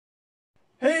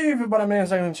Hey everybody, my name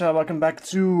is Angel. Welcome back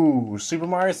to Super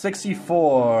Mario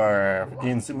 64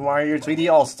 in Super Mario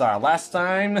 3D All-Star. Last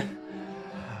time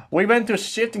we went to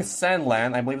Shifting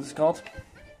Sandland, I believe it's called.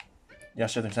 Yeah,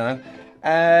 Shifting Sandland.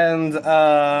 And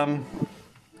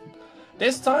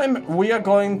this time we are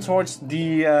going towards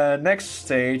the next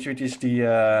stage, which is the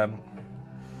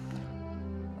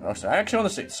oh, so I actually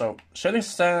want to see. So Shifting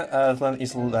Sandland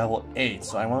is level 8,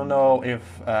 so I want to know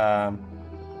if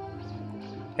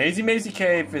Hazy Mazy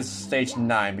Cave is stage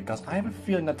 9, because I have a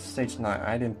feeling that's stage 9.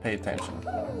 I didn't pay attention.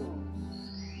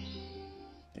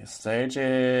 This stage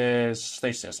is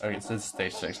stage 6. Okay, it's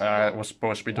stage 6. I was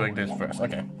supposed to be doing this first.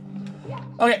 Okay.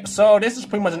 Okay, so this is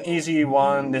pretty much an easy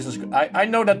one. This is I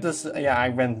know that this, yeah, I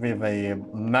went with a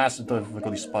massive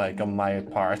difficulty spike on my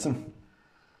part.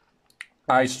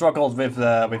 I struggled with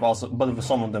also, but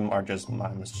some of them are just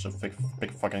I'm just a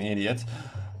big fucking idiot.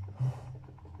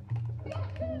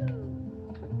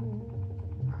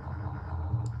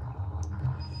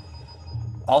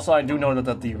 Also, I do know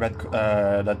that the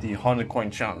that the 100 coin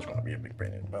challenge is gonna be a big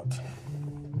pain in the butt.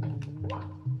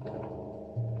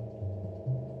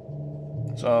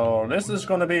 So this is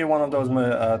gonna be one of those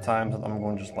times that I'm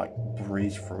going to just like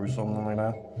breeze through something like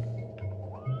that.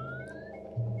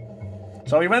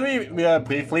 So we went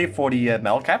briefly for the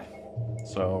metal cap.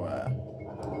 So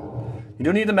you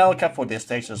do need the metal cap for this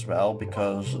stage as well,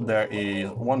 because there is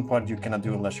one part you cannot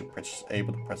do unless you're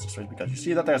able to press the switch. Because you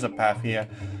see that there's a path here.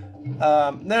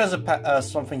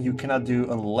 There's something you cannot do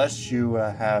unless you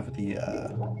have the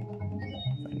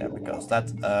thing there, because that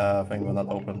thing will not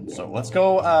open. So let's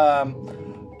go.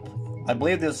 I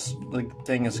believe this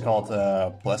thing is called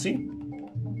Plessy.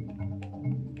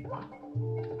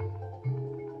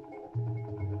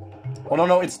 Oh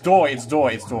no, it's Dory. It's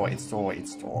Dory.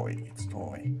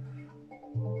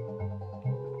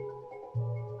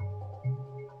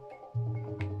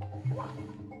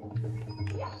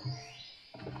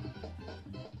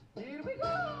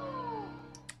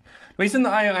 The reason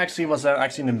I actually was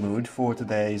in the mood for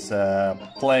today's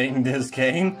playing this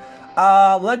game,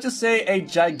 let's just say a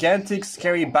gigantic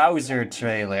scary Bowser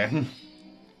trailer.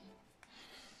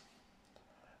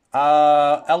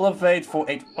 Elevate for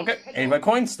 8 red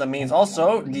coins. That means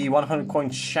also the 100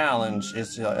 coin challenge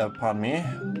is upon me.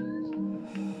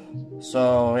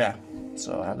 So yeah,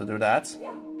 so I have to do that.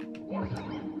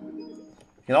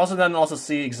 You can also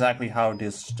see exactly how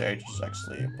this stage is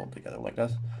actually put together like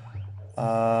that.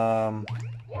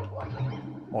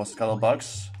 More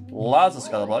scuttlebugs. Lots of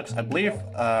scuttlebugs. I believe,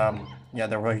 yeah,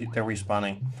 they're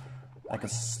respawning. I can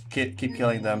keep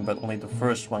killing them, but only the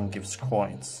first one gives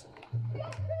coins.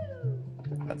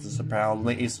 That is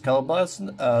apparently a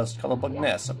scuttlebug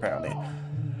nest, apparently.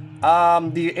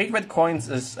 The 8 red coins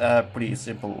is pretty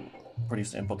simple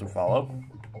to follow.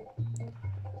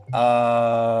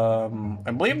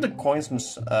 I believe the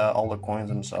coins, all the coins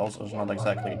themselves is not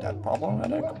exactly that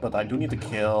problematic, but I do need to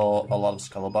kill a lot of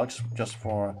scuttlebugs just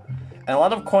for, and a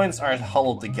lot of coins are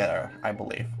huddled together, I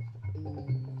believe.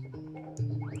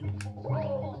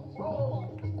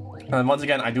 And once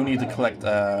again, I do need to collect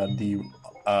the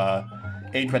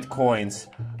 8 red coins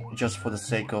just for the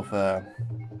sake of. But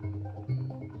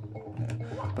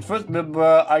first,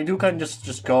 I do kind of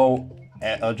just go.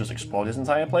 Just explode this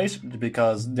entire place,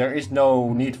 because there is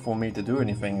no need for me to do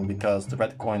anything, because the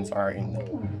red coins are in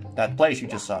that place you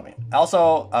just saw me.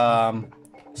 Also,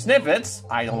 snippets,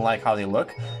 I don't like how they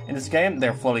look. In this game,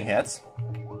 they're floating heads.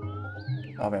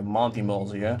 Oh, we have Monty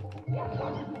Moles here.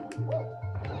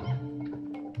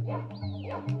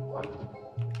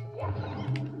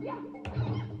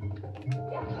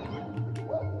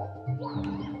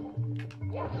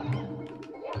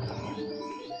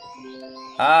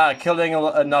 Killing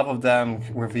enough of them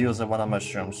reveals that one of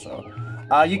mushrooms. So,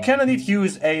 you kind of need to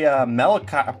use a metal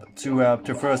cap to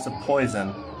traverse the poison,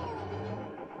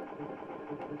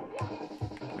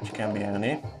 which can be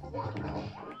handy.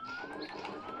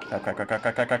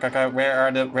 Where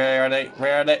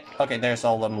are they? Okay, there's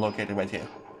all of them located right here.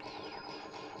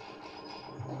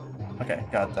 Okay,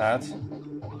 got that.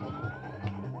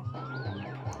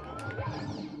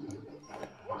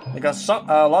 Because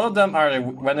a lot of them are,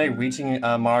 when they're reaching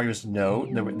Mario's nose,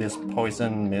 this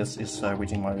poison mist is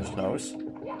reaching Mario's nose.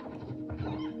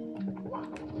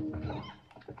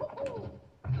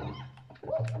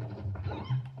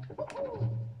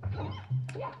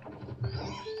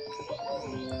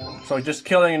 So just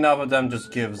killing enough of them just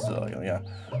gives, yeah.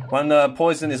 When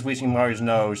poison is reaching Mario's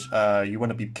nose, you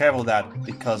want to be careful of that,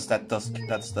 because that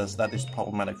is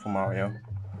problematic for Mario.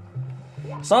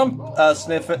 Some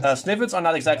snippets are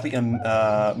not exactly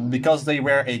because they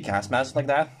wear a gas mask like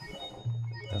that.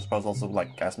 I suppose also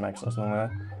like gas masks or something like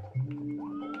that.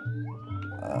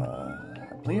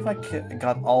 I believe I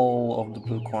got all of the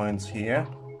blue coins here.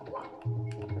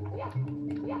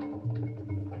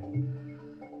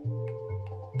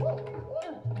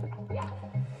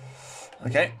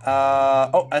 Okay,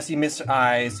 oh, I see Mr.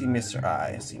 I, I see Mr.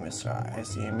 I, I see Mr. I, I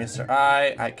see Mr.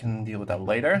 I can deal with that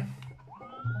later.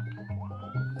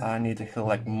 I need to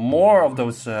collect more of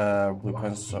those blue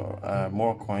coins, so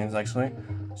more coins actually.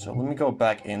 So let me go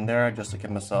back in there just to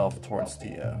get myself towards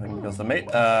the thing, because the mate,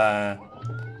 there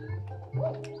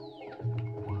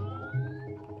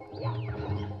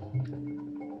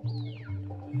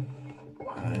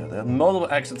are multiple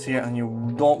exits here, and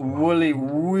you don't really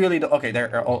okay,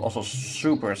 there are also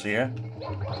supers here.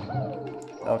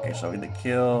 Okay, so in the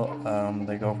kill,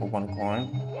 they go for 1 coin.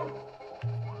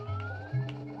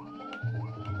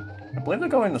 I believe they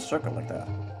go in the circle like that.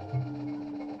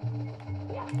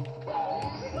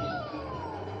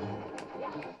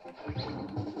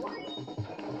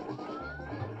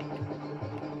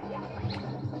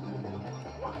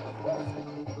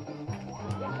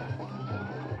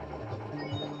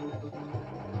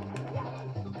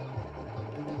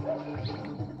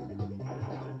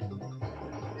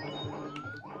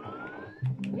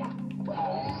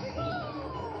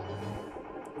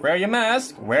 Wear your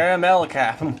mask, wear a metal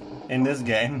cap in this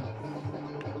game.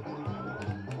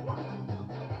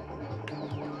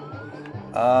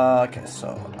 Okay,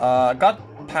 so got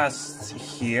past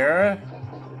here.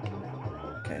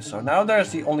 Okay, so now there's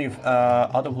the only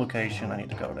other location I need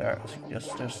to go there. Yes,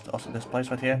 there's also this place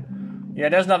right here. Yeah,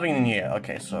 there's nothing in here.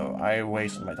 Okay, so I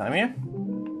wasted my time here.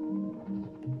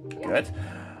 Good.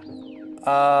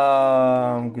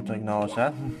 Good to acknowledge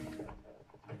that.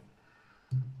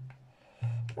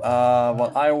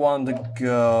 Well, I want to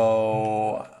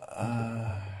go.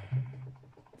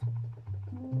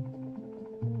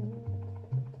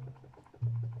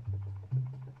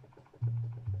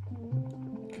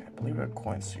 Okay, I believe there are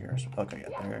coins here. Okay, yeah,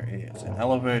 there is an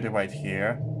elevator right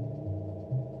here.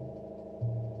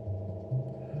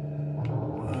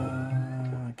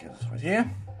 I guess right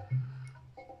here.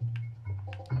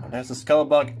 There's a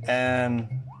Skullbug, and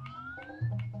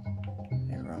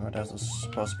there's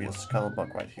supposed to be a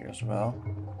Skullbug right here as well.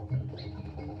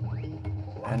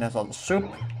 And there's all the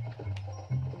soup.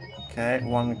 Okay,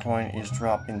 1 coin is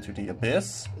dropped into the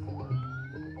abyss.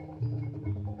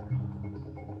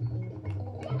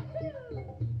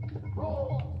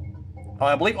 Oh,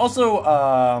 I believe also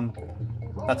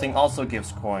that thing also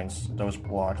gives coins, those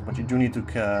blocks, but you do need to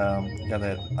get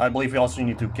it. I believe you also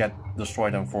need to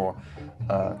destroy them for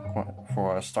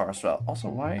a star as well. Also,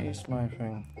 why is my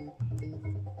thing?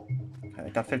 Okay, I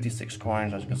got 56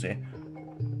 coins, as you can see.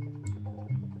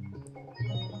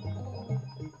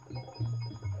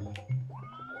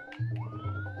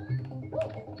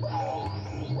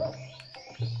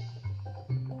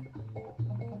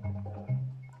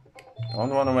 Don't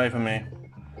run away from me.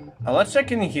 Let's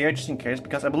check in here just in case,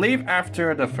 because I believe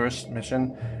after the first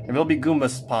mission, there will be Goombas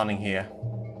spawning here.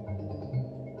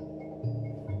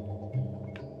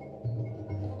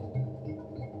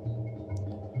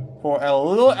 For a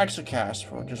little extra cash,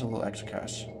 for just a little extra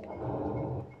cash.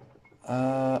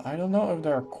 I don't know if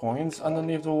there are coins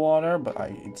underneath the water, but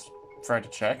it's fair to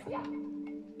check.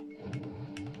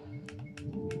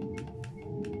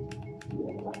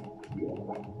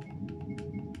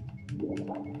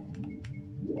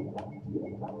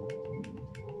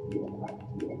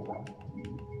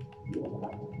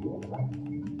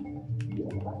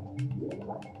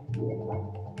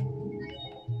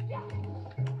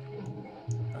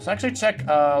 Let's actually check.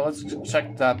 Let's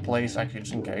check that place actually,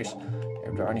 just in case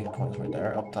if there are any coins right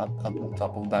there up top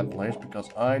of that place, because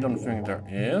I don't think there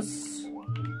is.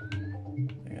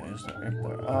 If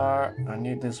there are, I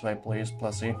need this way, please,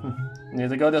 Plessy. Need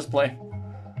to go this way,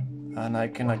 and I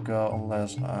cannot go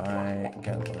unless I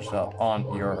get myself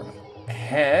on your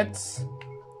heads.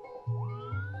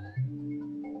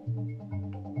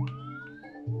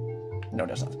 No,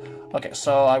 there's not. Okay,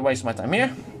 so I waste my time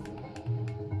here.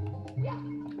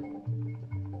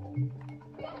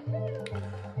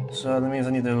 So that means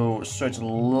I need to search a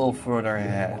little further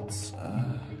ahead.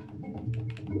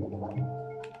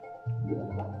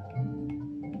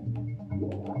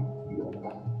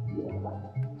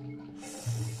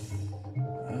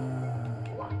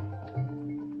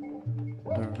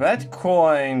 The red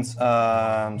coins,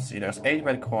 see, there's 8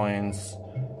 red coins.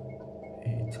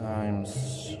 8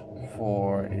 times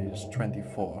 4 is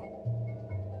 24.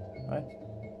 Right?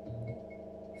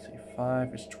 See,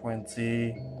 5 is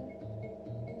 20.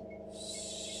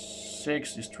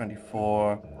 6 is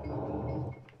 24.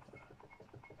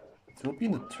 It will be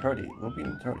in the 30. It will be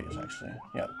in the 30s actually.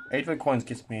 Yeah, 8 red coins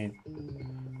gives me.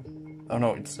 Oh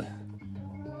no, it's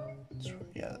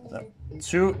Yeah,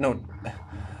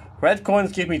 red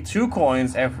coins give me 2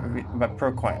 coins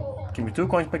per coin. Give me 2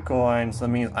 coins per coin, so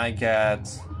that means I get...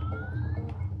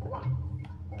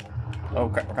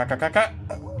 Okay,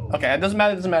 okay, it doesn't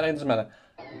matter.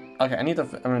 Okay, I need to...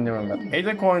 I mean, remember.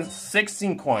 8 coins,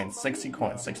 16 coins, 16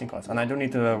 coins. And I don't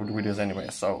need to do this anyway,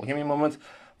 so give me a moment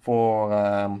for...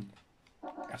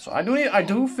 So I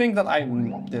do think that I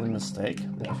did a mistake.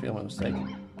 Did I feel a mistake?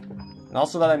 And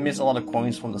also that I missed a lot of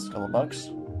coins from the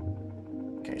Scuttlebugs.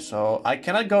 Okay, so I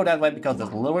cannot go that way because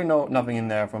there's literally nothing in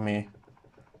there for me.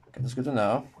 Okay, that's good to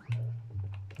know.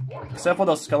 Except for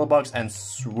those Scuttlebugs and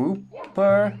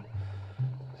Swooper.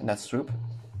 And that's Swoop.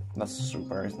 Not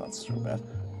Super, it's not so bad.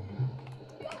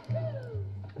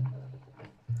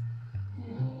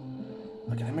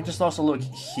 Okay, let me just also look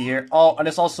here. Oh, and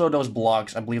there's also those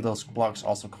blocks. I believe those blocks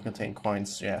also contain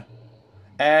coins, yeah.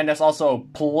 And there's also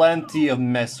plenty of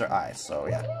Mr. Eyes, so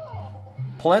yeah.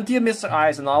 Plenty of Mr.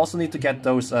 Eyes, and I also need to get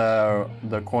those,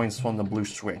 the coins from the blue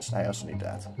switch. I also need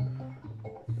that.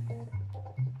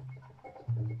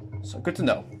 So, good to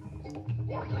know.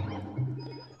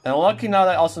 And lucky now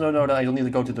that I also know that I don't need to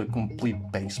go to the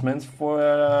complete basement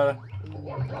for,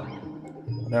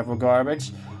 whatever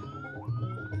garbage.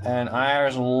 And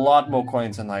there's a lot more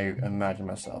coins than I imagine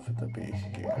myself it to be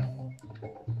here.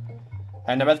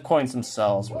 And the red coins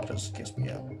themselves, which just gives me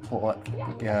a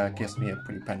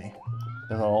pretty penny.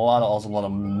 There's also a lot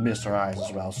of Mr. Eyes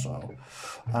as well, so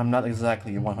I'm not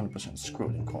exactly 100%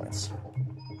 screwed in coins.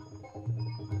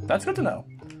 That's good to know.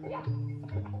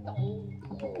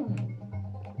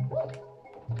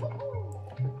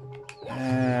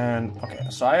 And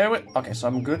okay, so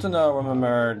I'm good to know.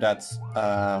 Remember that's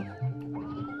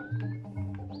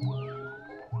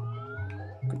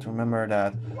good to remember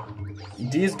that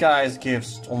these guys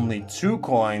gives only 2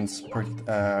 coins per,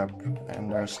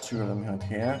 and there's 2 of them right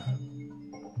here.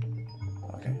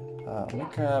 Okay, let me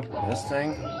grab this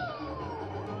thing.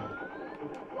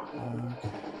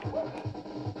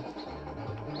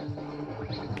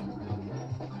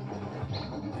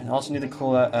 And I also need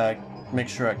to make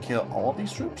sure I kill all of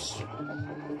these troops.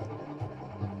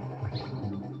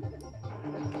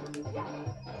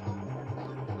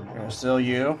 There's still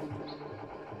you.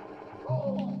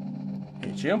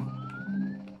 Hate you.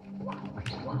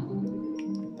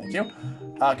 Thank you.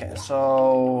 Okay,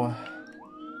 so...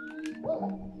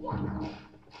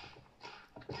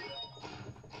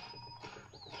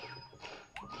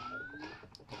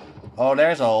 Oh,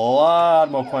 there's a lot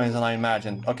more coins than I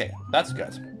imagined. Okay, that's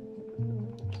good.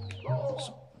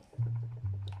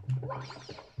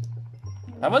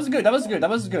 That was good,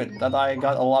 that I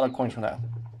got a lot of coins from that.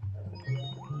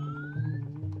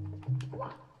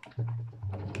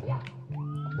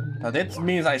 Now this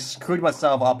means I screwed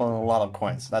myself up on a lot of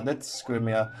coins. That did screw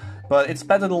me up. But it's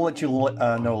better to let you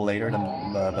know later than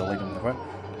later than never.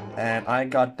 And I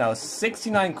got now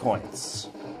 69 coins.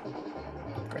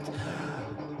 Great.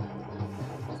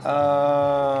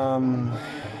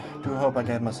 Do hope I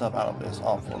get myself out of this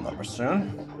awful number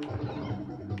soon.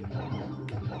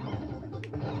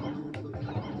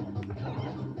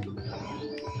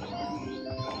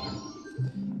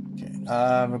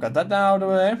 We got that now out of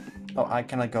the way. Oh, I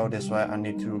cannot go this way. I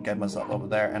need to get myself over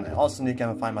there, and I also need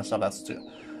to find myself that's too.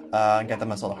 Get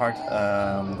myself heart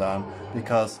done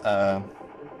because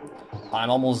I'm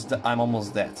almost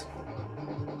dead.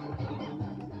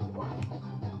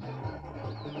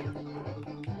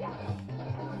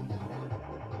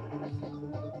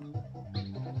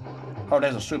 Oh,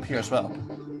 there's a soup here as well.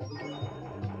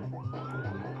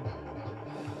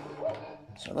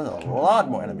 So there's a lot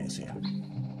more enemies here.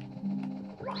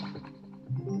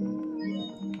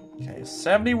 Okay,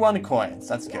 71 coins.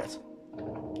 That's good.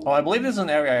 Oh, I believe this is an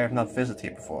area I have not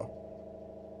visited before.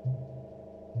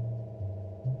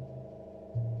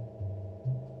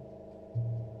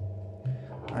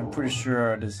 I'm pretty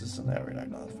sure this is an area I've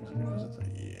not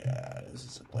visited. Yeah, this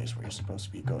is a place where you're supposed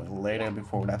to be going later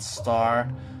before that star.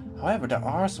 However, there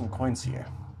are some coins here.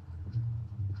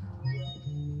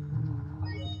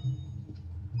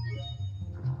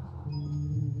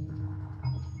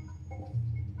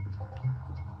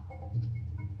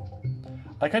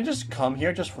 I can just come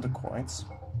here just for the coins.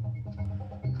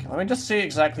 Okay, let me just see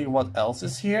exactly what else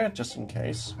is here, just in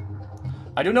case.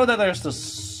 I do know that there's the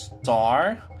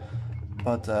star,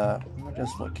 but let me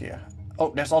just look here.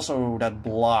 Oh, there's also that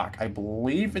block. I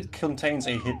believe it contains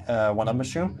a one-up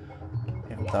mushroom.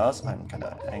 If it does, I'm kind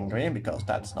of angry because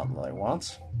that's not what I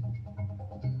want.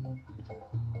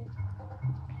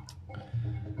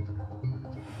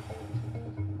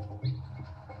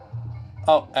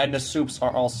 Oh, and the soups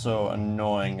are also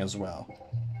annoying as well.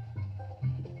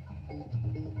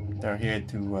 They're here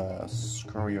to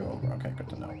screw you over. Okay, good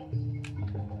to know.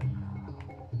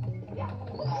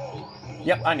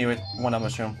 Yep, I knew it. One of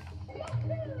mushroom.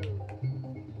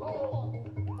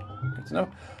 Good to know.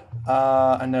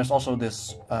 And there's also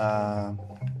this. Where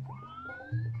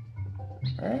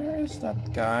is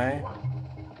that guy?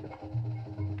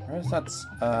 Where is that?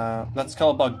 That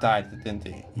Skullbug died, didn't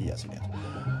he? Yes, he did.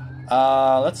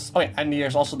 Let's. Oh yeah, and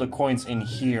there's also the coins in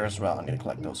here as well. I need to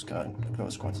collect those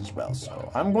coins as well.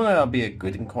 So I'm gonna be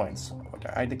good in coins.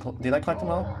 Okay, did I collect them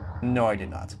all? No, I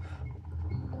did not.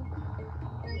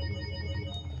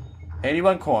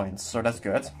 81 coins, so that's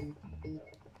good.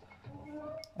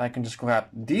 I can just grab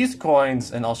these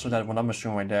coins and also that one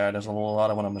mushroom right there. There's a lot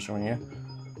of one mushroom here.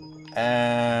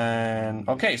 And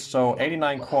okay, so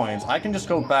 89 coins. I can just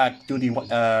go back to the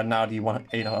now the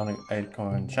 8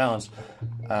 coin challenge,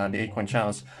 the 8 coin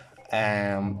challenge,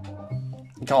 and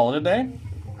call it a day.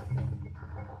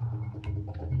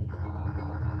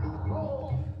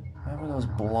 Having those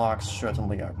blocks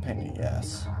certainly are penny,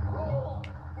 yes.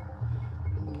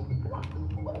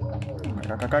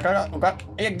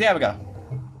 Okay, there we go.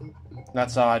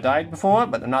 That's how I died before,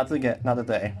 but not today. Not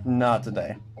today. Not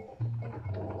today.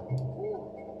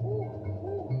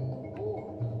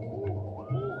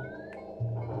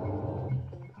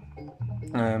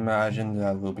 I imagine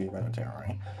that will be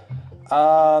mandatory.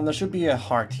 There should be a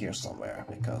heart here somewhere,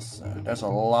 because there's a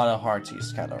lot of hearts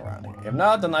scattered around here. If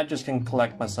not, then I just can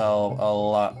collect myself a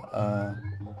lot,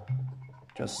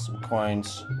 just some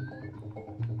coins.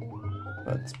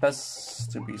 But it's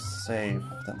best to be safe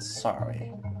than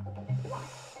sorry.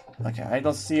 Okay, I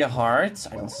don't see a heart.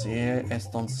 I don't see it. I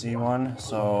don't see one.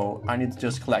 So I need to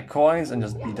just collect coins and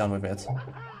just be done with it.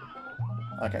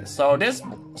 Okay, so this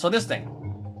thing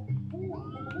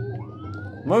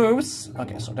moves.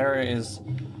 Okay, so there is.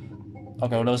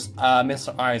 Okay, well, those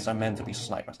Mr. Eyes are meant to be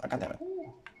snipers. God damn it.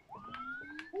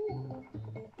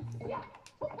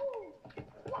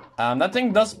 That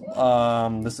thing does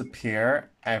disappear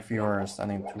if you're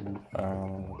standing to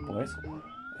place,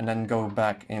 and then go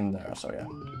back in there. So yeah.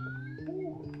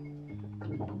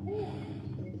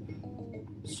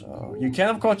 So you can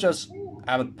of course just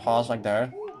have it pause like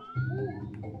that.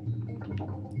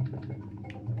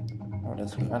 Oh,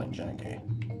 that's kind of janky.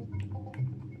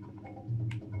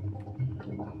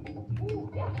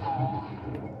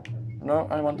 No,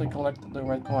 I want to collect the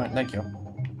red coin. Thank you.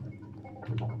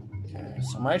 Okay,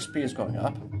 so my HP is going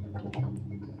up.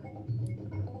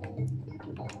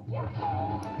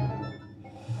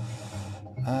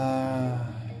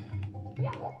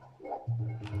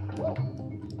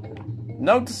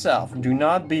 Note to self, do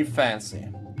not be fancy.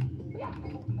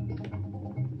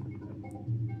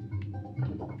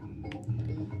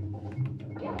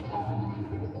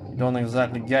 You don't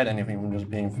exactly get anything from just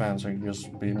being fancy, you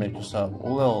just make yourself a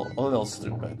little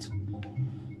stupid.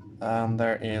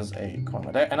 There is a coin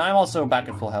right there, and I'm also back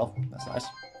at full health. That's nice.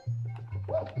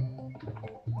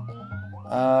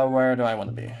 Where do I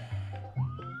want to be?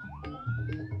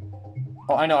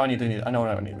 Oh, I know I know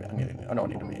where I need to be. I know where I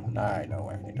need to be. I know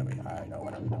where I need to be. I know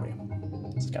where I need to be.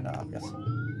 It's kind of obvious.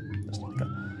 Just need to go.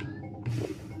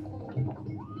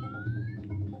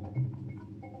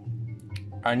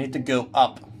 I need to go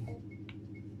up.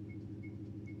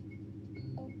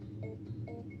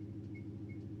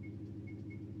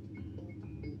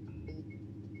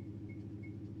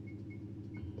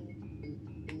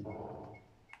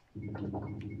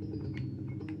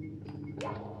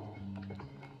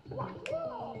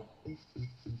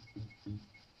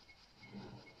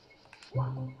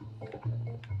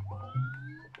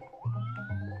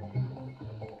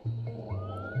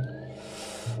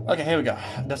 Okay, here we go.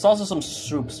 There's also some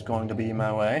soups going to be in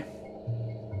my way.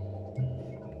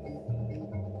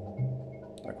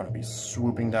 They're going to be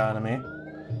swooping down on me.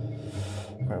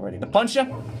 We're ready to punch you.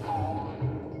 Okay,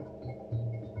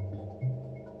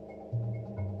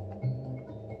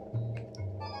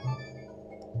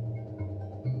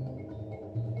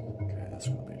 that's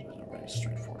going to be a very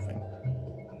straightforward thing.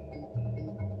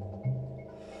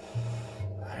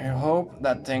 I hope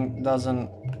that thing doesn't...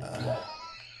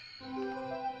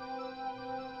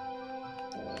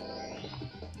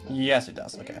 Yes, it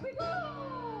does. Okay.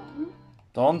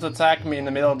 Don't attack me in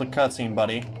the middle of the cutscene,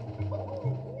 buddy.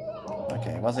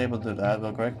 Okay, I was able to do that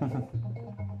real quick.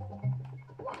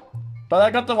 But I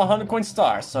got the 100 coin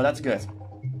stars, so that's good.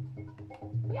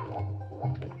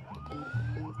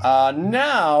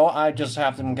 Now I just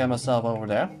have to get myself over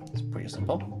there. It's pretty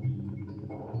simple.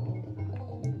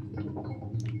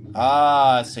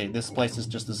 I see. This place is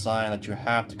just designed that you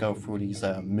have to go through these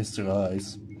Mr.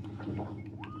 Eyes.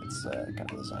 It's kind of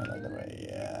designed like that way.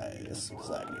 Yeah, it is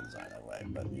exactly designed that way,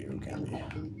 but you can be.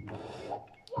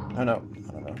 Oh no,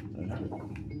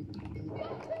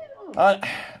 no.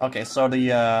 Okay, so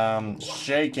the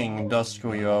shaking does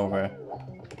screw you over.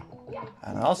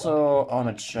 And I also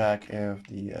want to check if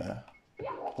the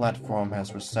platform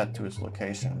has reset to its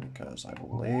location, because I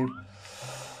believe...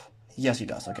 Yes, he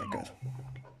does. Okay, good.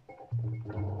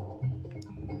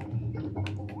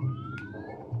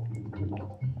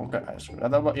 Okay, I screwed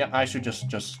that up. Yeah, I should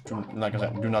just, like I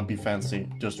said, do not be fancy.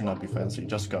 Just do not be fancy.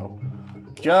 Just go.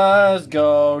 Just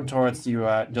go towards the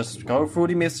right. Just go through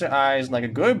the Mr. Eyes like a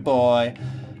good boy.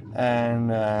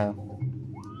 And,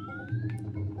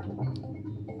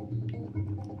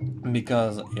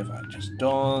 because if I just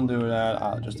don't do that,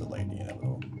 I'll just delay the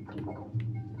inevitable.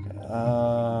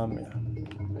 Okay,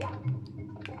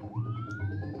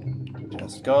 yeah.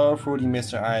 Just go through the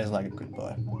Mr. Eyes like a good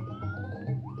boy.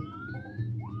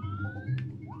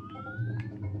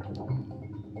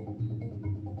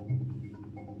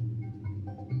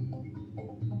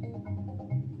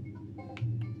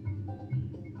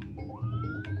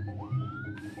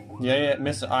 Yeah,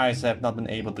 Mr. Eyes have not been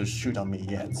able to shoot on me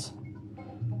yet.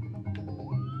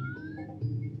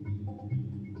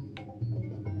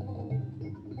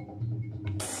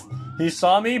 He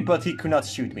saw me, but he could not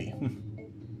shoot me.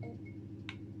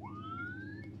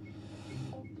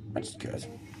 Which is good. There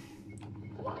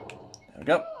we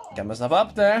go. Get myself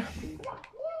up there.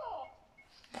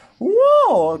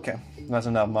 Whoa! Okay, that's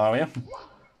enough, Mario.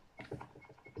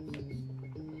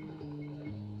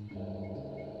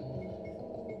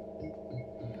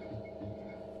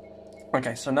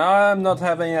 Okay, so now I'm not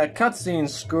having a cutscene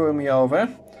screwing me over.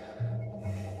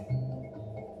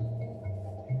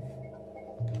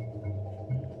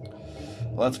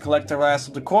 Let's collect the rest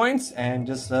of the coins and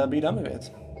just be done with it.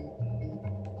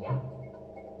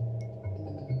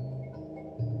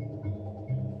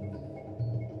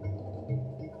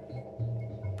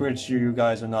 Pretty sure you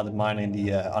guys are not minding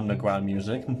the underground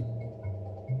music.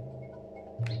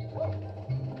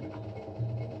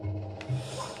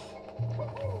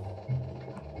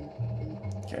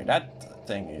 Okay, that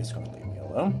thing is going to leave me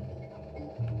alone.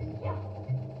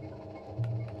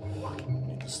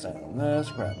 Need to stand on this,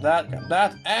 grab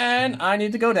that, and I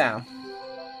need to go down.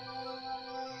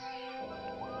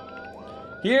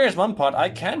 Here's one part I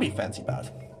can be fancy about.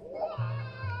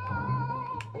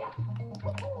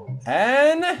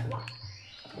 And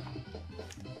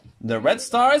the red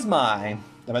star is mine.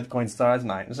 The red coin star is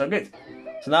mine. So good.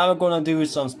 So now we're gonna do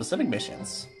some specific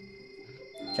missions.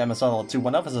 Get myself 2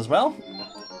 1-uppers as well.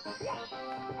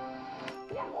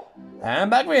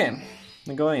 And back in.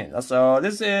 I'm going in. So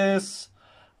this is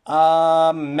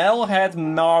Melhead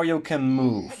Mario Can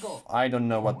Move. I don't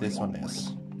know what this one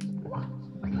is.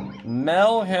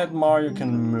 Melhead Mario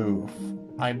Can Move.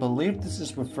 I believe this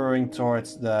is referring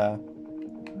towards the...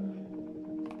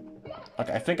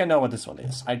 Okay, I think I know what this one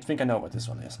is. I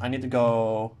need to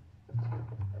go...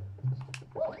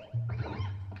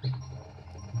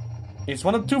 It's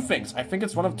one of 2 things. I think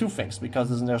it's one of 2 things, because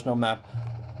there's no map.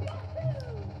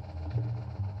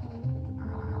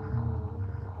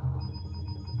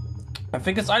 I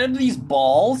think it's either these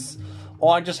balls,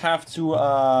 or I just have to,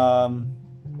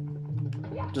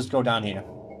 just go down here.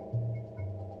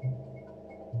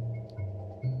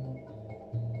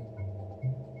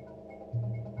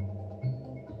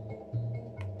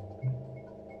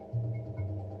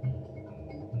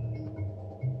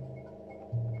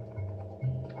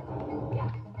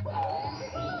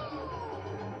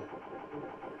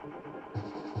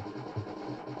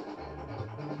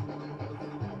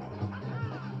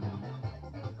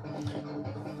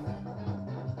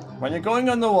 When you're going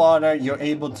underwater, you're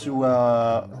able to,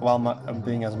 while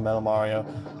being as Metal Mario,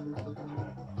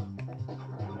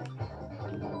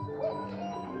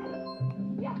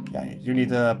 yeah, you need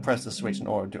to press the switch in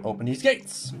order to open these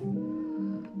gates.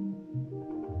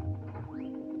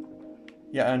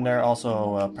 Yeah, and there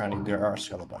also, apparently, there are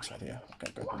scuttle blocks right here.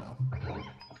 Okay, good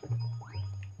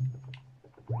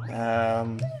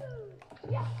now.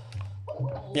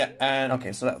 Yeah, and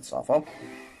okay, so that's awful.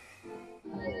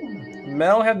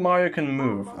 Melhead Mario Can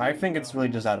Move. I think it's really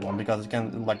just that one, because it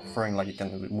can, like, referring like you can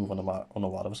move on the water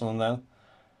or something like that.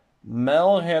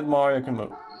 Melhead Mario Can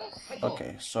Move.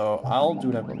 Okay, so I'll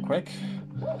do that real quick.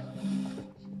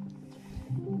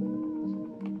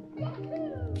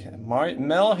 Okay,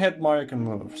 Melhead Mario Can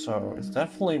Move. So it's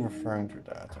definitely referring to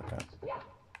that. Okay.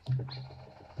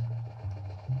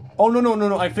 Oh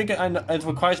no! I think it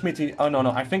requires me to. Oh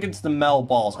no! I think it's the metal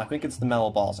balls. I think it's the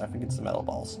metal balls. Let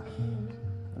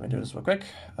me do this real quick.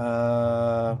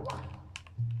 Okay,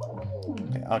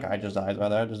 I just died right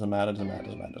there. Doesn't matter.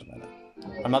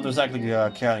 I'm not exactly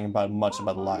caring much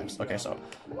about lives. Okay, so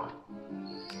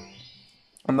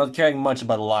I'm not caring much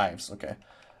about lives. Okay.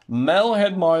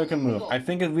 Metalhead Mario can move. I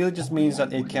think it really just means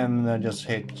that it can just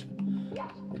hit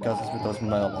because it's with those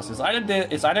metal balls. It's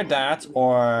either that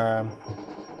or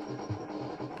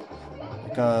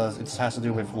because it has to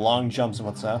do with long jumps and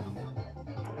what's that.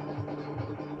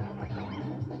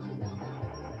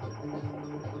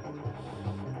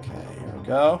 Okay, here we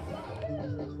go.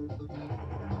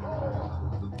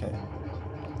 Okay.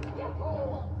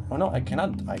 Oh no, I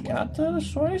cannot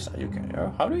destroy these? Okay,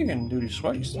 how do you can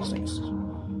destroy these things?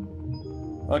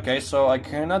 Okay, so I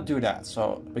cannot do that.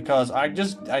 So because I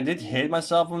did hit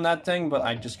myself on that thing, but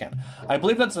I just can't. I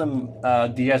believe that's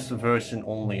a DS version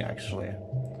only, actually.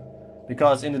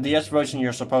 Because in the DS version,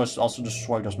 you're supposed to also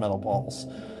destroy those metal balls.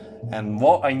 And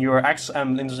your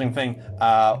interesting thing,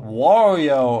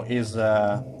 Wario is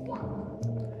the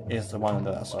one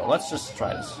that. So let's just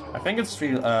try this. I think it's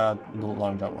three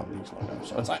long jump on these long jumps.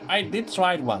 So it's I did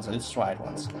try it once.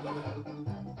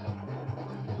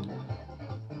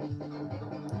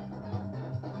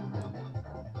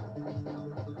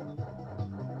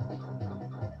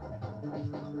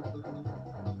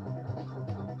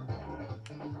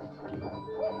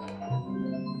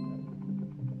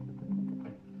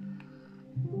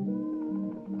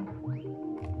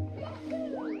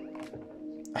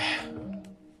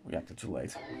 We acted too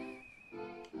late.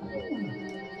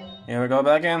 Here we go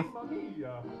back in.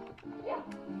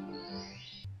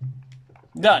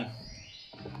 Done.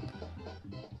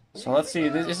 So let's see.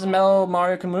 This is Metal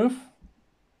Mario can move,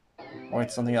 or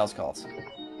it's something else called.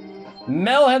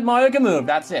 Metalhead Mario can move.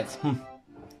 That's it.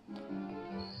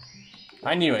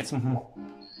 I knew it.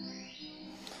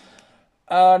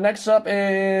 Next up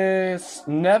is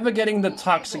navigating the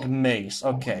toxic maze.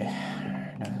 Okay.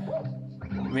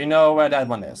 We know where that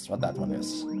one is, what that one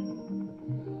is.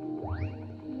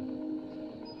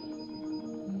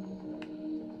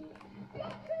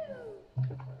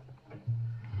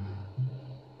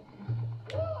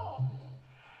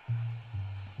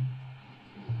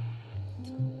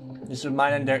 Just a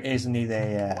reminder, there is indeed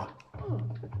a...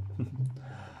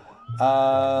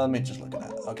 let me just look at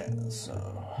that. Okay,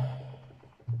 so...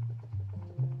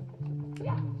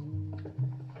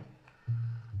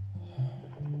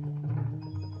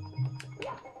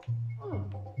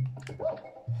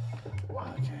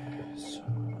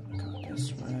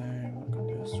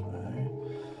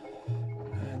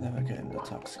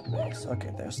 Toxic maze.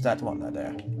 Okay, there's that one right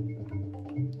there.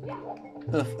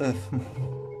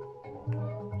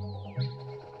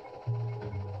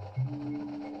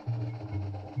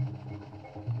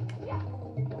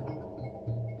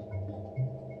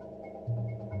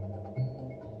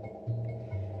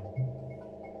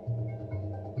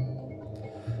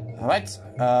 Alright,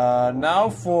 now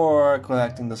for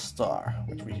collecting the star,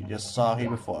 which we just saw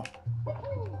here before.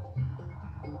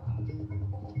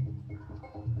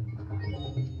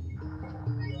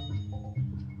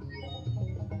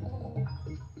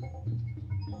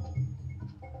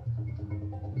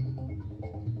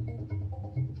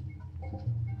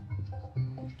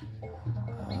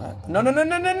 No, no, no,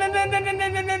 no, no, no, no, no, no, no,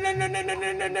 no, no, no, no, no,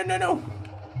 no, no, no, no, no.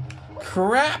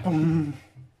 Crap.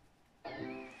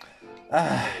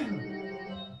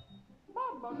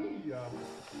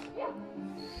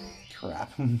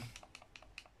 Crap.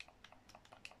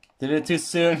 Did it too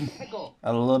soon?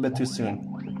 A little bit too soon.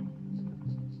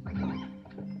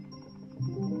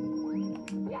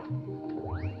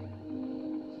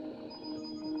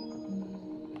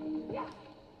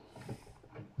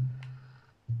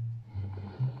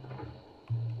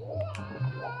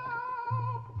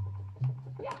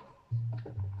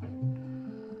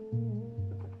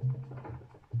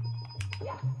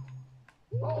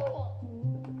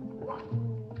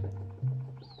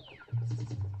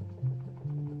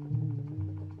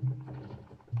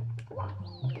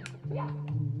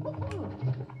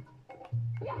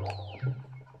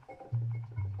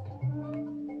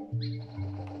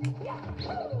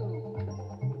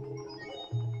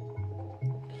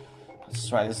 Let's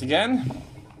try this again.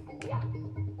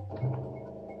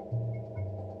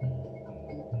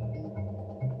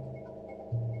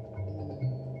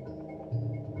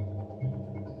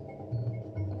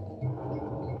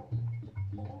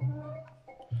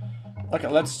 Okay,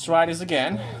 let's try this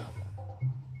again.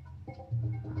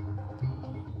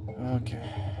 Okay.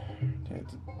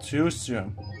 Too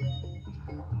soon.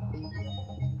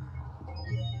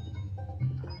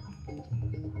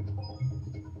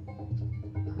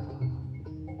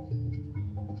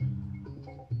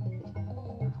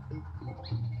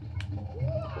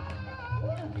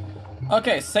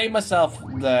 Okay, save myself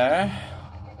there.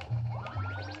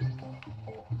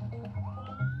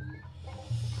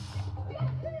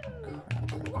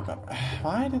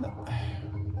 Why did I...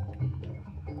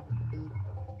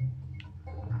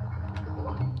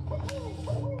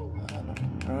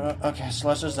 Okay, so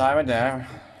let's just dive right there.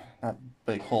 That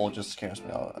big hole just scares me,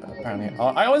 apparently. Oh,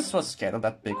 I always was scared of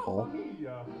that big hole.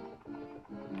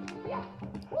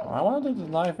 Oh, I wanted to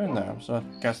dive in there, so I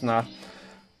guess not.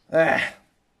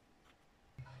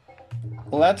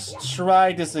 Let's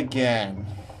try this again.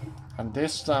 And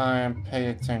this time, pay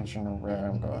attention to where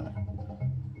I'm going.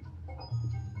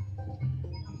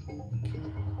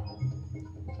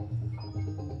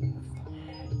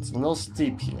 It's a little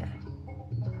steep here.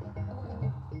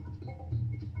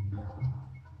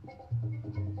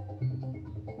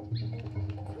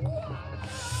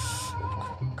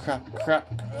 Crap.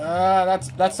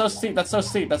 That's so steep, that's so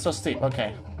steep.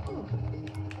 Okay.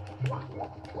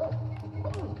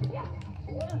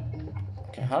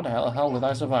 Okay, how the hell did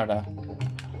I survive that?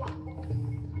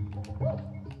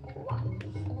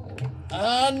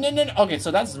 No. Okay, so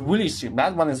that's really steep.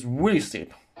 That one is really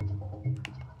steep.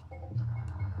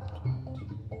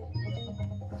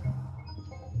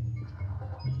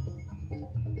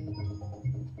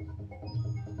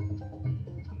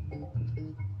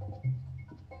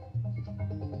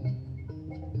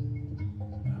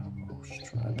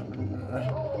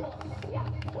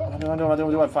 What am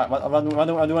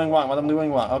I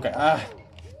doing wrong? Okay.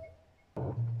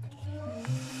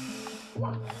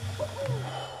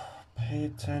 Pay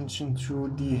attention to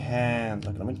the hand.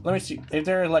 Look, let me see if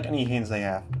there are like any hints they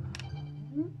have.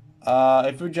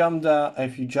 If you jump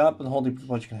and hold the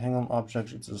people, you can hang on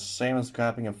objects. It's the same as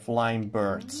grabbing a flying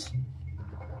bird.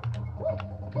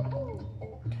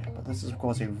 Okay, but this is of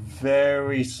course a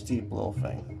very steep little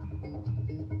thing.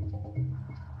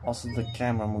 Also, the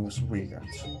camera moves weird.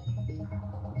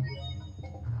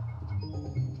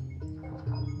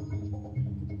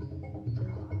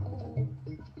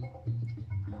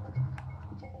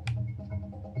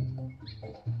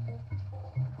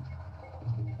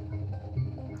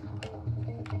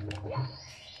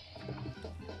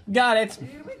 Got it!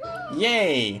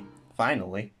 Yay!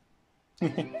 Finally.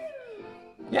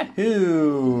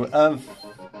 Yahoo!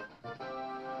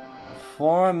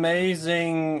 4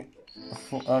 amazing...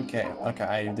 Okay,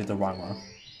 I did the wrong one.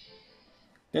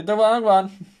 I did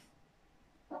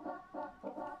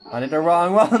the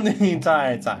wrong one the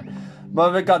entire time.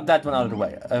 But we got that one out of the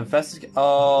way.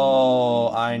 Oh,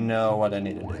 I know what I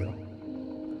need to do.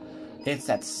 It's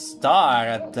that star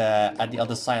at the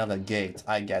other side of the gate.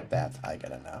 I get that. I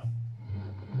get it now.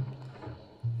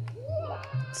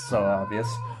 It's so obvious.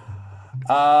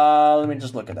 Let me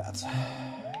just look at that. So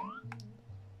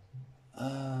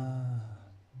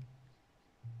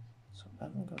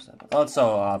that one goes that way. Oh, it's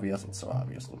so obvious.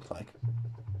 Looks like.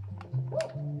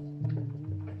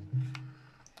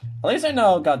 At least I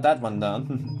know I got that one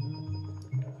done.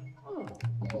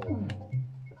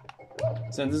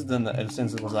 Since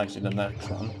it was actually the next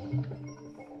one.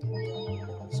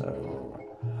 So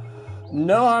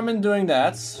no harm in doing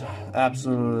that.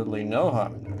 Absolutely no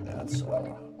harm in doing that.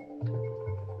 So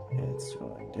it's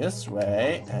going this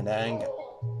way, and then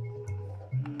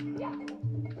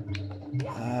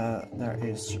there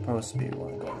is supposed to be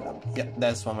one going up. Yep,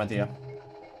 that's one right there.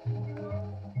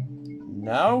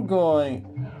 Now going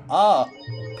up.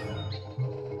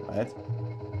 Right?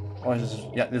 Or is this,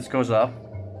 yeah, this goes up.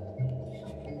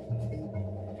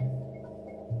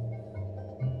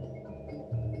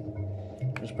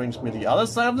 Which brings me to the other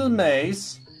side of the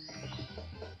maze.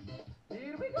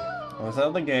 Other side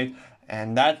of the gate.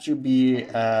 And that should be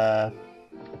that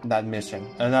mission.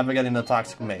 Navigating the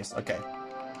toxic maze. Okay.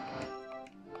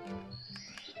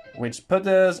 Which put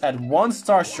us at 1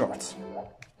 star short.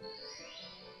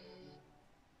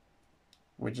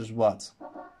 Which is what?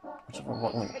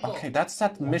 Okay, that's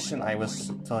that mission I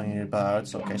was telling you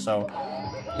about. Okay, so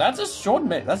that's a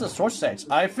short stage.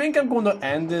 I think I'm going to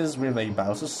end this with a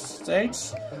Bowser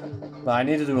stage, but I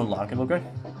need to do unlock it. Okay.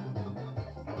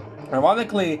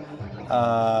 Ironically,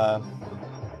 how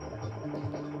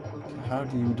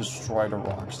do you destroy the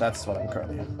rocks? That's what I'm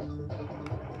currently.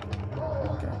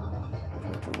 Okay.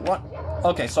 3, 2, 1.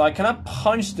 Okay, so I cannot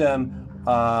punch them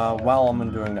while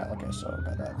I'm doing that. Okay, so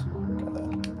got that.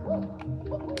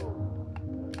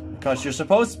 Because you're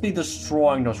supposed to be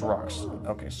destroying those rocks.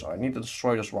 Okay, so I need to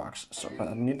destroy those rocks. So, but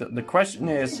I need to, the question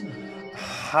is,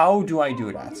 how do I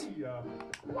do that?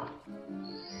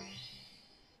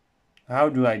 How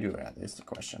do I do that is the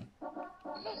question.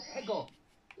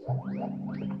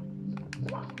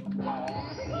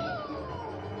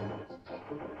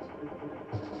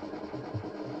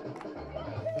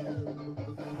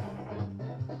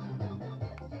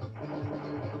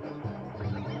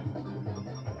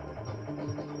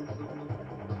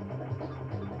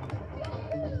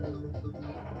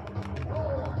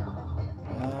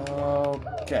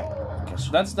 Okay, Okay,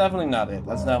 so that's definitely not it.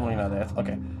 That's definitely not it.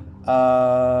 Okay.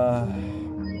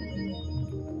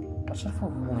 What's that for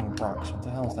rolling rocks? What the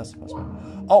hell is that supposed to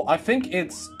be? Oh, I think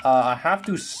it's, I have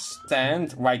to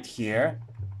stand right here.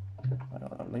 I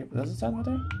don't know, does it stand right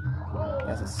there?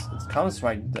 Yes, it comes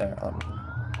right there.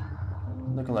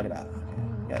 Look at that. Okay.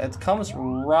 Yeah, it comes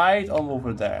right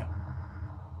over there.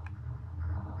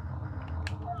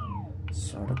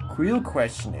 So the real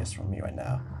question is for me right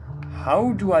now,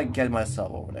 how do I get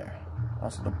myself over there?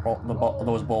 Also,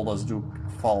 those boulders do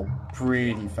fall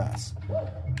pretty fast.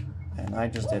 And I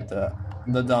just did the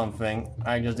dumb thing.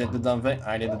 I just did the dumb thing.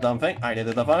 I did the dumb thing. I did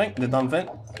the dumb thing. The dumb thing.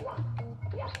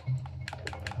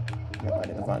 Yep, I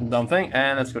did the dumb thing.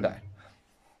 And let's go die.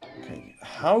 Okay,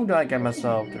 how do I get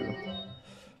myself to do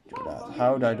that?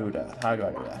 How do I do that? How do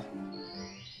I do that?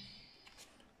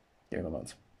 Give me a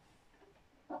moment.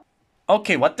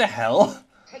 Okay, what the hell?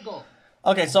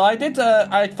 Okay, so I did.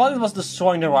 I thought it was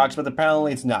destroying the rocks, but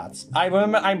apparently it's not. I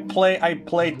remember I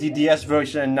played the DS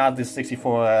version and not the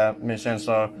 64 mission.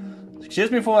 So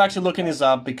excuse me for actually looking this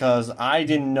up because I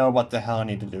didn't know what the hell I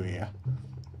need to do here.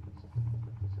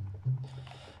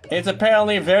 It's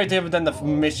apparently very different than the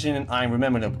mission I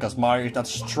remembered it because Mario is not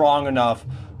strong enough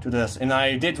to this, and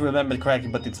I did remember it correctly,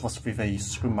 but it was with a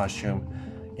screw mushroom.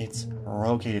 It's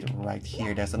located right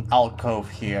here. There's an alcove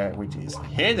here, which is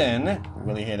hidden,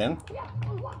 really hidden.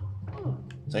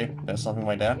 See, there's something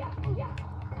right there.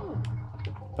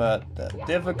 But the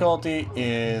difficulty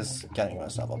is getting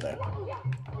myself up there.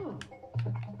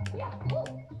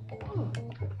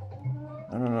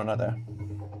 No, not there.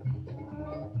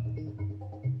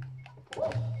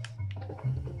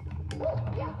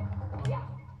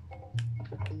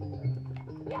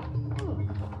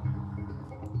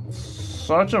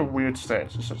 Such a weird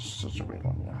stage. It's such a weird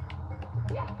one, yeah.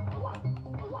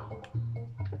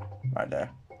 Right there.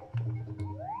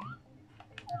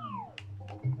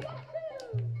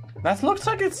 That looks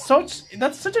like it's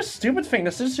that's such a stupid thing.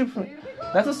 That's a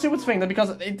stupid thing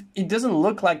because it doesn't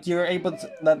look like you're able to.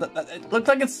 It looks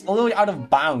like it's a little out of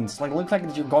bounds. Like it looks like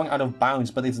you're going out of bounds,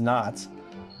 but it's not.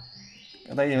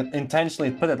 They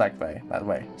intentionally put it that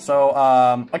way. So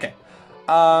okay.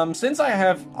 Since I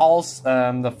have all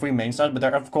the 3 main stars, but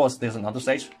there of course there's another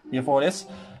stage before this,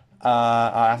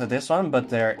 after this one. But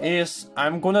there is, I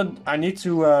need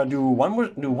to do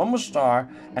one more star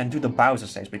and do the Bowser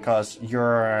stage because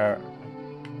the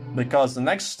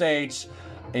next stage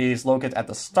is located at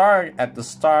the star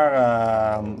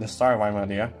one right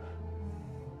here,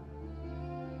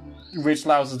 which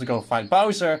allows us to go fight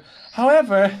Bowser.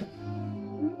 However,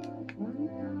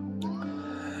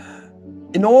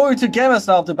 in order to get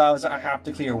myself to Bowser, I have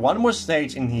to clear one more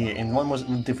stage in here, and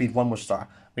defeat one more star,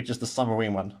 which is the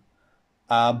submarine one.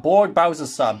 Board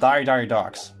Bowser's sub, Dire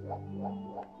Docks.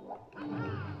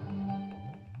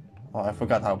 Oh, I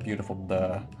forgot how beautiful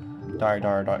the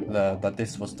that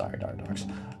this was Dire Docks.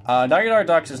 Dire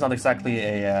Docks is not exactly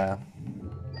a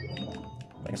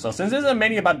thing. So since this is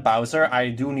mainly about Bowser,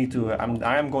 I do need to.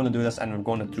 I am going to do this, and we're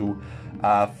going to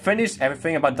finish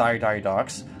everything about Dire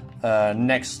Docks.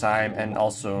 Next time, and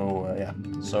also yeah,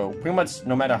 so pretty much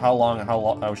no matter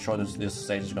how short this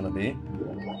stage is gonna be,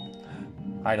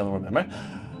 I don't remember.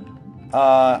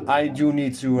 I do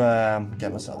need to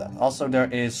get myself that. Also, there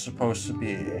is supposed to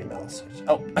be a message.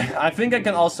 Oh, I think I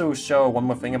can also show one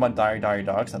more thing about Dire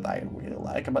Docks that I really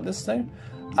like about this thing,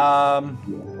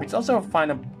 which also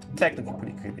find technically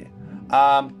pretty creepy.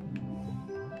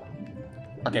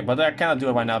 Okay, but I cannot do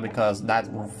it right now because that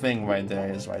thing right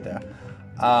there is right there.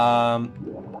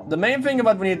 The main thing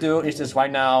about what we need to do is just right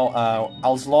now,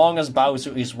 as long as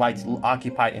Bowser is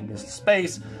occupied in this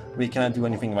space, we cannot do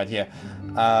anything right here.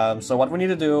 So what we need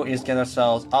to do is get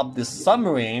ourselves up this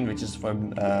submarine, which is from,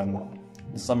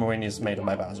 the submarine is made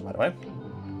by Bowser, by the way.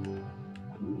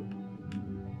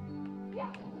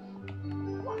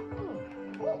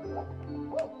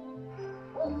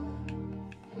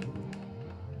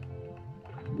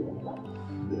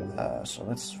 So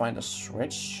let's find a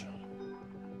switch.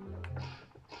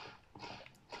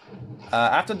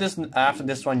 After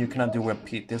this one, you cannot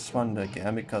repeat this one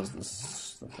again because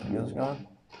the thing is gone.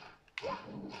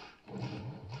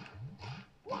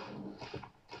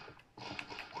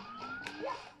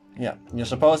 Yeah, you're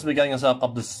supposed to be getting yourself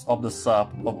up the sub,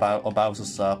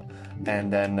 Bowser's sub,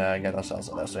 and then get ourselves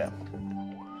up there. So yeah.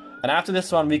 And after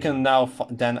this one, we can now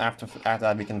after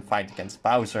that we can fight against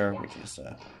Bowser, which is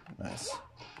nice.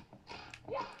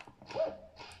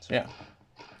 So yeah.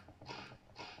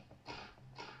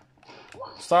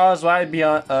 Stars right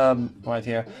beyond, right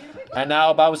here, and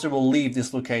now Bowser will leave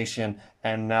this location,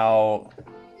 and now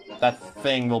that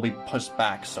thing will be pushed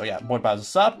back. So yeah, board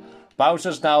Bowser's up.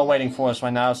 Bowser's now waiting for us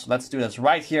right now, so let's do this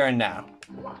right here and now.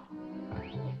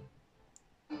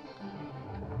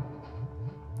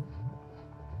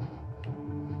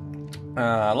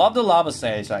 I love the lava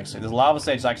stage actually. The lava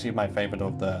stage is actually my favorite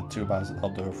of the three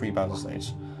Bowser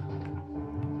stages.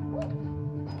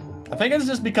 I think it's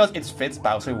just because it fits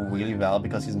Bowser really well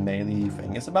because his melee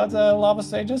thing is about the lava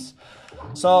stages.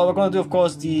 So we're gonna do, of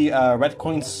course, the red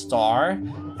coin star,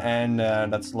 and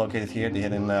that's located here. The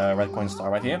hidden red coin star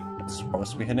right here. It's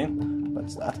supposed to be hidden, but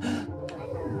it's not.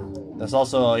 There's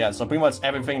also so pretty much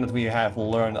everything that we have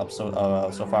learned up so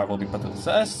far will be put to the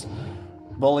test.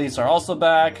 Bullies are also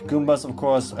back. Goombas, of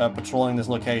course, patrolling this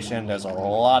location. There's a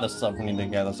lot of stuff we need to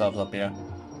get ourselves up here.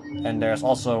 And there's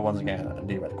also, once again,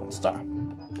 the red coin star.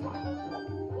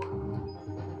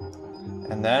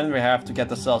 And then we have to get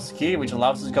the Cells key, which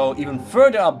allows us to go even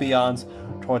further up beyond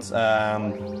towards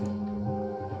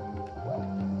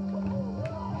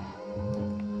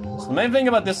So the main thing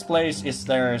about this place is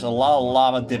there's a lot of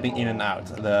lava dipping in and out.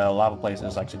 The lava place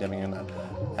is actually dipping in and out.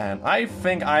 And I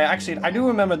think I do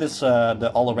remember this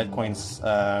all the red coins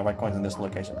in this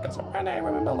location, because I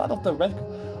remember a lot of the red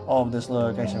of this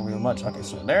location real much. Okay,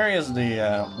 so there is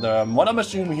the water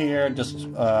machine here, just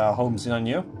homes in on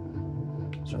you.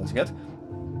 So that's good.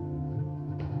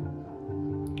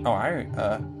 Oh,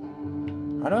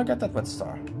 how do I get that red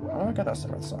star? How do I get that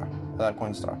red star? That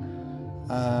coin star?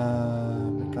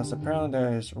 Because apparently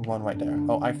there is one right there.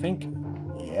 Oh, I think...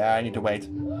 Yeah, I need to wait.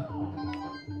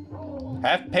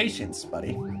 Have patience,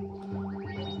 buddy.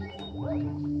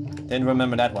 Didn't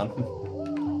remember that one.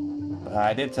 But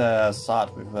I did saw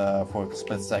it with, for a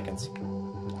split second.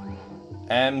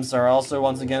 M's are also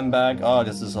once again back. Oh,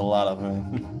 this is a lot of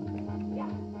them.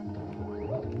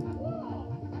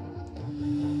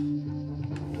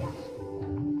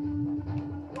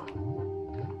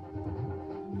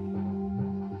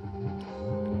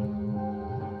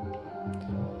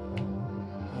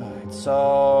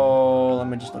 So let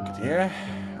me just look at here.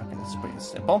 Okay, this is pretty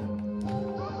simple.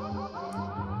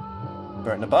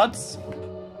 Burn the buds.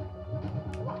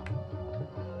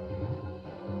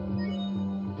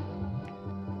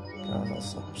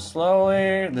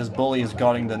 Slowly. This bully is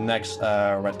guarding the next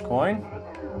red coin.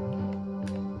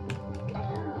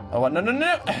 Oh what? No!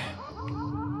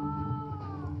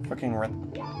 Fucking red.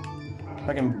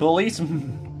 Fucking bullies.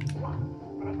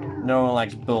 No one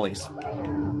likes bullies.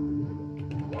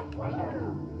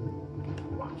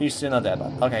 He's still not dead,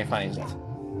 but okay, fine, he's dead.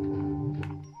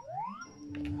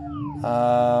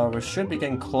 We should be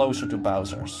getting closer to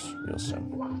Bowser's real soon.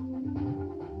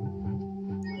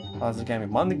 Once again,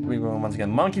 we will once again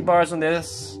monkey bars on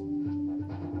this.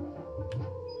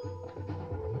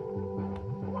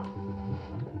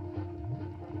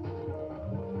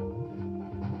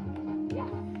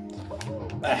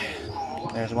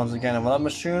 There's once again another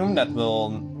mushroom that will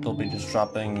be just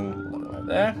dropping right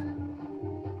there.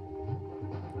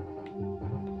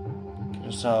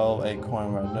 So a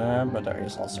coin right there, but there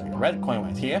is also a red coin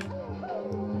right here.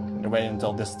 We're waiting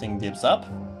until this thing dips up,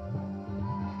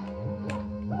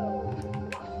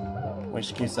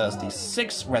 which gives us the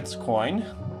 6th red coin.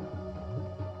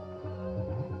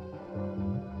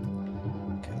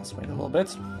 Okay, let's wait a little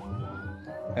bit.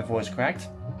 My voice cracked.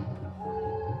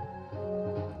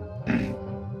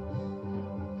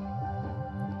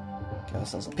 Get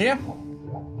ourselves up here.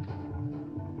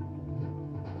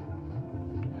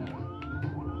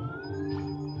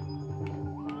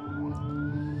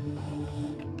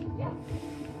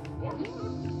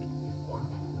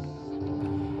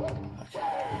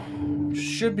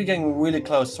 Should be getting really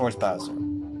close towards Bowser.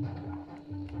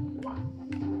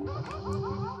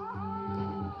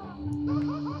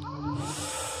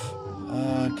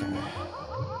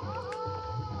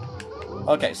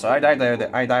 Okay, so I died there.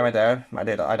 I died right there. I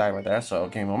died right there. So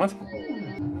give me a moment.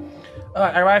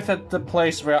 Alright, I arrived at the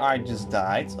place where I just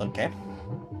died. Okay.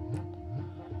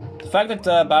 The fact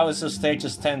that Bowser's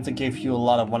stages tend to give you a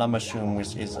lot of one-up mushroom,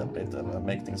 which is a bit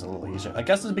make things a little easier. I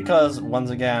guess it's because once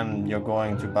again you're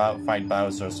going to fight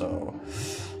Bowser, so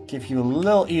give you a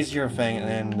little easier thing,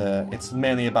 and it's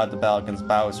mainly about the battle against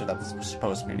Bowser that is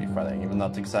supposed to be fighting, even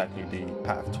not exactly the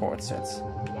path towards it.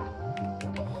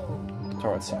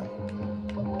 Towards him.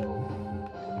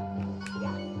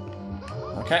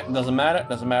 Okay, doesn't matter.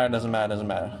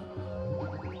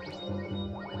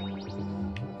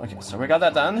 Okay, so we got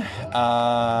that done.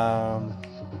 I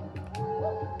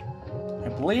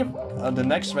believe the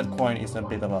next red coin is a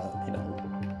bit of a,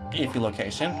 iffy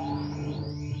location.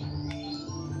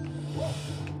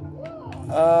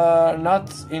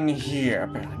 Not in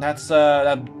here. That's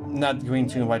that green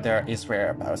tune right there is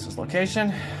where Bowser's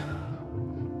location.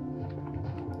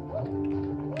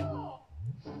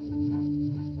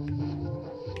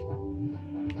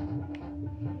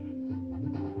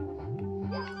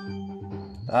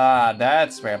 Ah,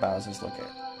 that's where Bowser's located.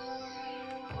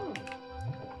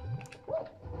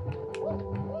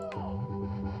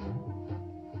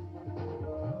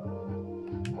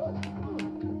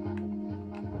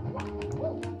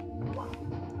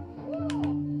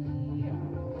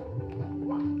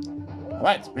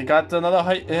 Right, we got another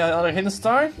hidden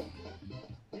star.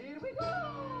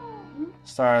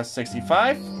 Star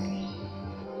 65.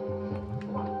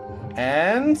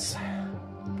 And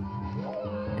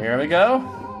here we go.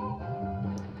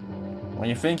 When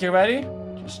you think you're ready,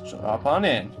 just drop on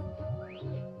in.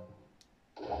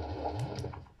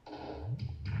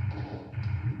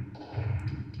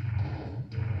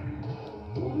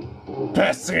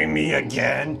 Pestering me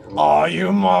again? Are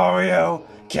you, Mario?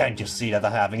 Can't you see that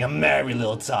I'm having a merry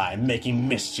little time making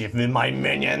mischief with my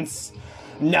minions?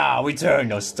 Now return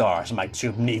those stars, my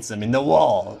troop needs them in the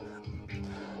wall.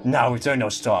 Now return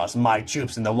those stars, my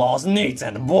troops in the walls need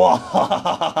them.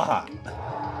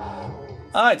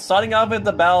 Alright, starting off with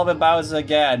the battle with Bowser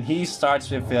again. He starts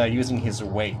with using his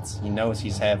weight. He knows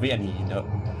he's heavy and he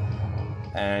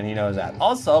knows that.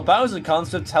 Also, Bowser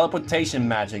comes with teleportation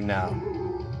magic now.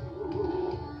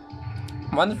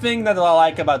 One thing that I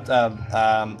like about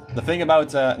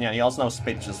he also knows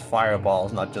spit just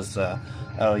fireballs, not just a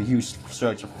huge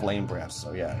surge of flame breaths.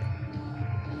 So yeah.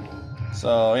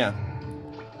 So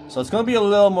it's gonna be a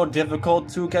little more difficult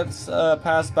to get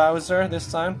past Bowser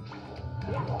this time.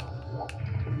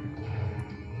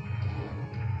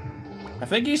 I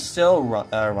think he still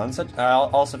runs at. I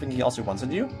also think he also runs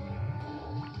at you.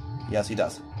 Yes, he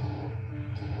does.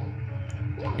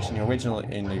 Which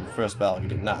in the first battle he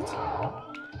did not.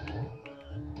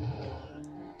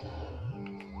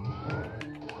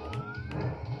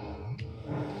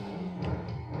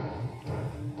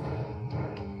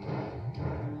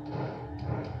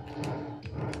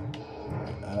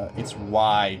 It's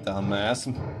wide, dumbass.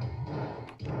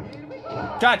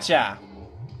 Gotcha!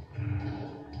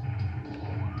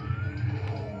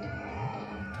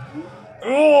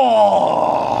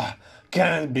 Oh!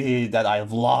 Can it be that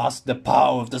I've lost? The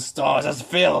power of the stars has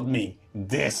failed me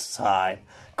this time.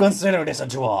 Consider this a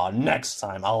draw. Next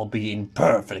time I'll be in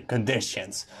perfect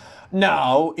conditions.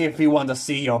 Now, if you want to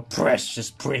see your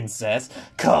precious princess,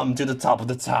 come to the top of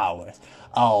the tower.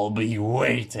 I'll be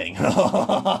waiting.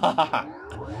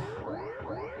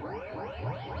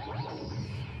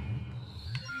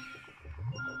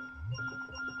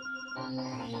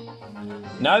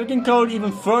 Now we can go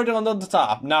even further on the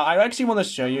top. Now I actually want to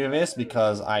show you this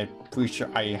because I'm pretty sure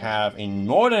I have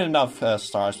more than enough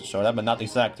stars to show that, but not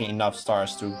exactly enough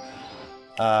stars to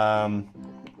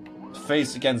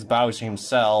face against Bowser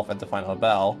himself at the final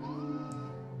battle.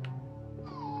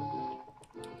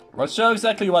 I'll show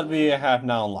exactly what we have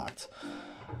now unlocked.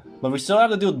 But we still have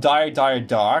to do Dire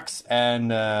Darks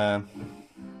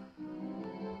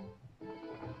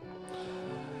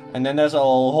and then there's a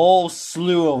whole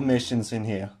slew of missions in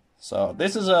here. So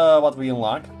this is what we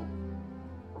unlock.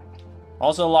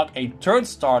 Also unlock a third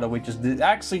starter, which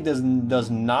actually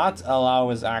does not allow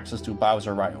us access to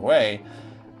Bowser right away,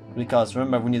 because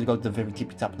remember we need to go to the very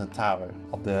tippy top of the tower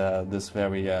of this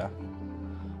very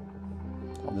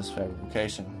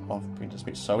location of Princess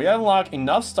Peach. So we unlock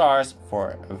enough stars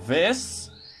for this,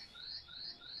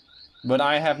 but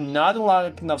I have not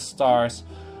unlocked enough stars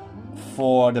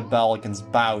for the battle against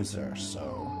Bowser,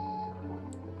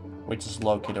 which is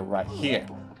located right here.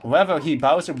 However,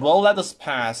 Bowser will let us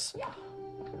pass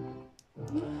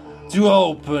to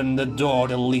open the door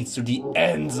that leads to the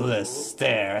endless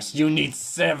stairs. You need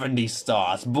 70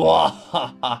 stars. What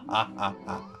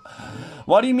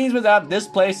do you mean with that? This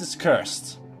place is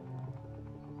cursed.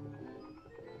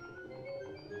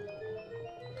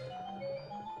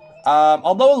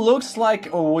 Although it looks like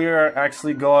we're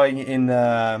actually going in,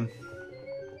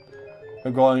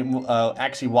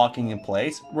 actually walking in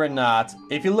place, we're not.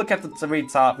 If you look at the very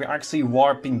top, we're actually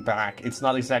warping back. It's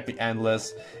not exactly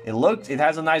endless. It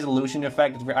has a nice illusion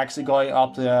effect that we're actually going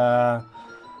up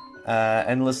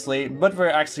endlessly, but we're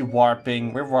actually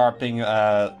warping. We're warping,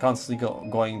 constantly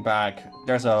going back.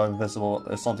 There's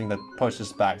something that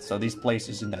pushes back. So these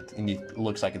places indeed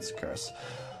looks like it's cursed.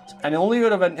 And in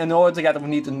order to get them, we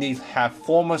need to have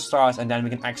 4 more stars, and then we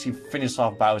can actually finish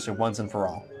off Bowser once and for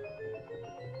all.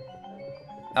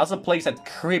 Also plays that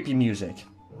creepy music.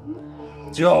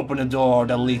 To open the door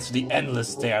that leads to the endless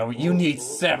stair, you need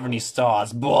 70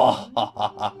 stars.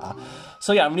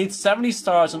 So yeah, we need 70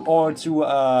 stars in order to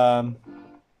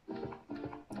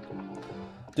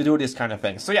do this kind of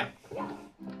thing. So yeah.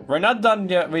 We're not done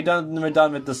yet. We're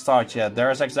done with the stars yet.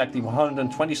 There's exactly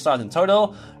 120 stars in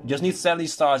total. You just need 70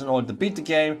 stars in order to beat the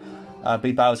game.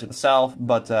 beat Bowser himself,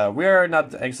 but we're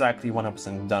not exactly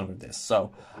 100% done with this.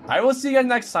 So I will see you guys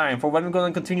next time for when we're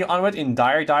going to continue onward in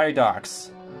Dire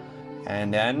Darks.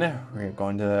 And then we're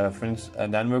going to finish,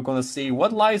 and then we're going to see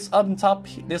what lies up on top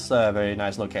this very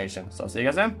nice location. So see you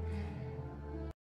guys then.